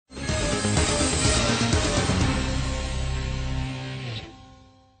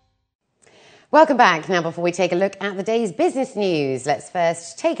Welcome back. Now, before we take a look at the day's business news, let's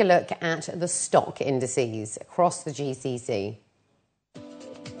first take a look at the stock indices across the GCC.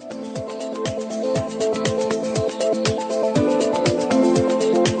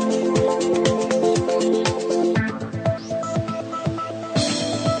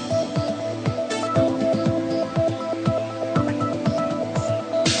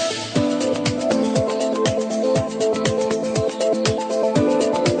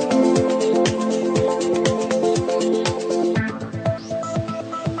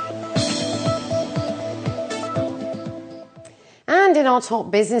 And in our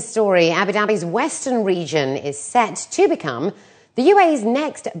top business story, Abu Dhabi's western region is set to become the UAE's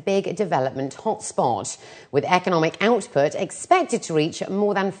next big development hotspot, with economic output expected to reach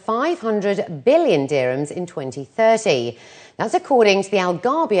more than 500 billion dirhams in 2030. That's according to the Al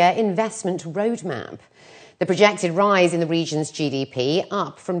Gharbia investment roadmap. The projected rise in the region's GDP,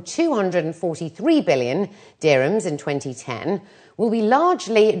 up from 243 billion dirhams in 2010, will be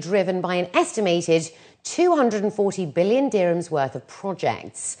largely driven by an estimated 240 billion dirhams worth of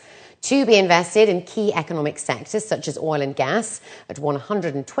projects to be invested in key economic sectors such as oil and gas at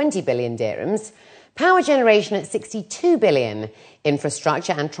 120 billion dirhams, power generation at 62 billion,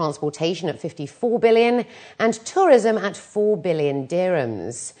 infrastructure and transportation at 54 billion, and tourism at 4 billion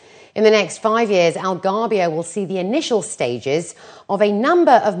dirhams. In the next 5 years, Al Gharbia will see the initial stages of a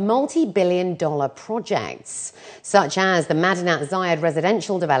number of multi-billion-dollar projects, such as the Madinat Zayed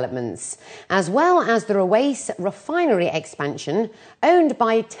residential developments, as well as the Ruwais refinery expansion owned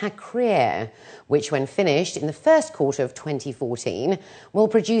by Takrir, which, when finished in the first quarter of 2014, will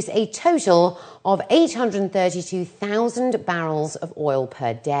produce a total of 832,000 barrels of oil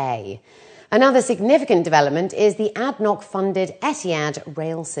per day. Another significant development is the ADNOC-funded Etihad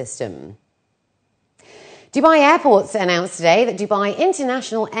rail system. Dubai Airports announced today that Dubai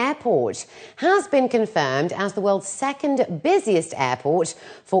International Airport has been confirmed as the world's second busiest airport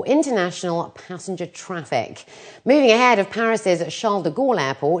for international passenger traffic, moving ahead of Paris's Charles de Gaulle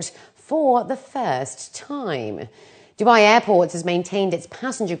Airport for the first time. Dubai Airports has maintained its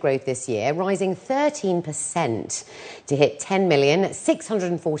passenger growth this year, rising 13% to hit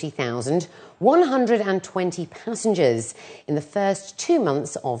 10,640,120 passengers in the first 2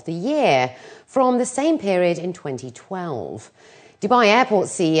 months of the year, from the same period in 2012. Dubai Airport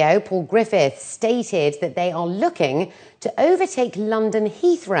CEO Paul Griffiths stated that they are looking to overtake London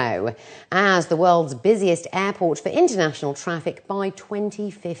Heathrow as the world's busiest airport for international traffic by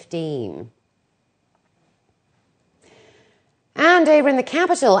 2015. And over in the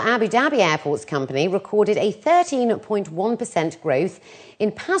capital, Abu Dhabi Airports Company recorded a 13.1% growth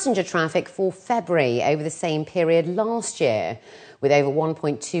in passenger traffic for February over the same period last year, with over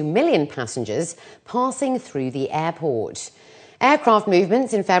 1.2 million passengers passing through the airport. Aircraft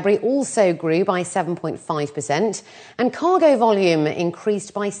movements in February also grew by 7.5%, and cargo volume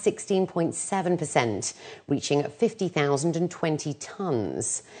increased by 16.7%, reaching 50,020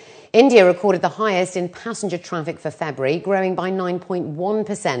 tonnes. India recorded the highest in passenger traffic for February, growing by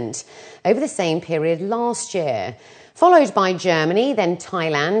 9.1% over the same period last year, followed by Germany, then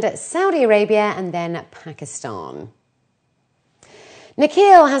Thailand, Saudi Arabia, and then Pakistan.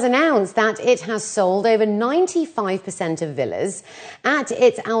 Nakheel has announced that it has sold over 95% of villas at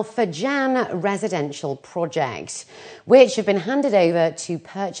its Al Fajjan residential project, which have been handed over to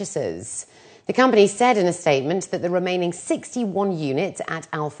purchasers. The company said in a statement that the remaining 61 units at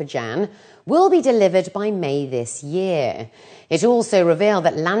Al Fajjan will be delivered by May this year. It also revealed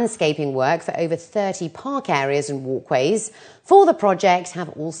that landscaping work for over 30 park areas and walkways for the project have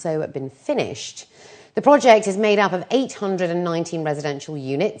also been finished. The project is made up of 819 residential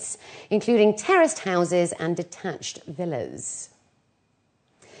units, including terraced houses and detached villas.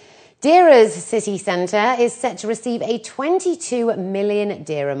 Deira's city centre is set to receive a 22 million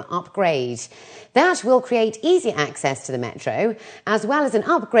dirham upgrade. That will create easy access to the metro, as well as an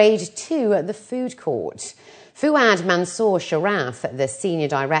upgrade to the food court. Fuad Mansour Sharaf, the Senior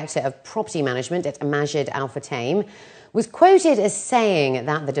Director of Property Management at Majid Al Futtaim, was quoted as saying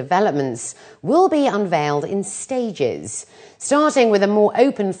that the developments will be unveiled in stages, starting with a more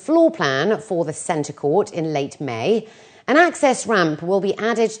open floor plan for the centre court in late May. An access ramp will be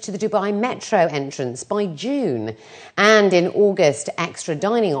added to the Dubai Metro entrance by June, and in August, extra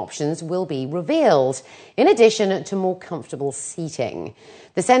dining options will be revealed, in addition to more comfortable seating.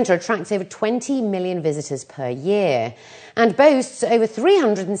 The centre attracts over 20 million visitors per year and boasts over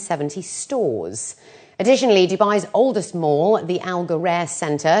 370 stores. Additionally, Dubai's oldest mall, the Al Ghurair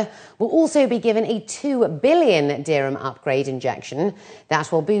Centre, will also be given a 2 billion dirham upgrade injection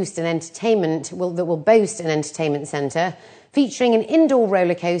that will boast an entertainment centre featuring an indoor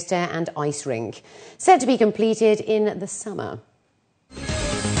roller coaster and ice rink, set to be completed in the summer.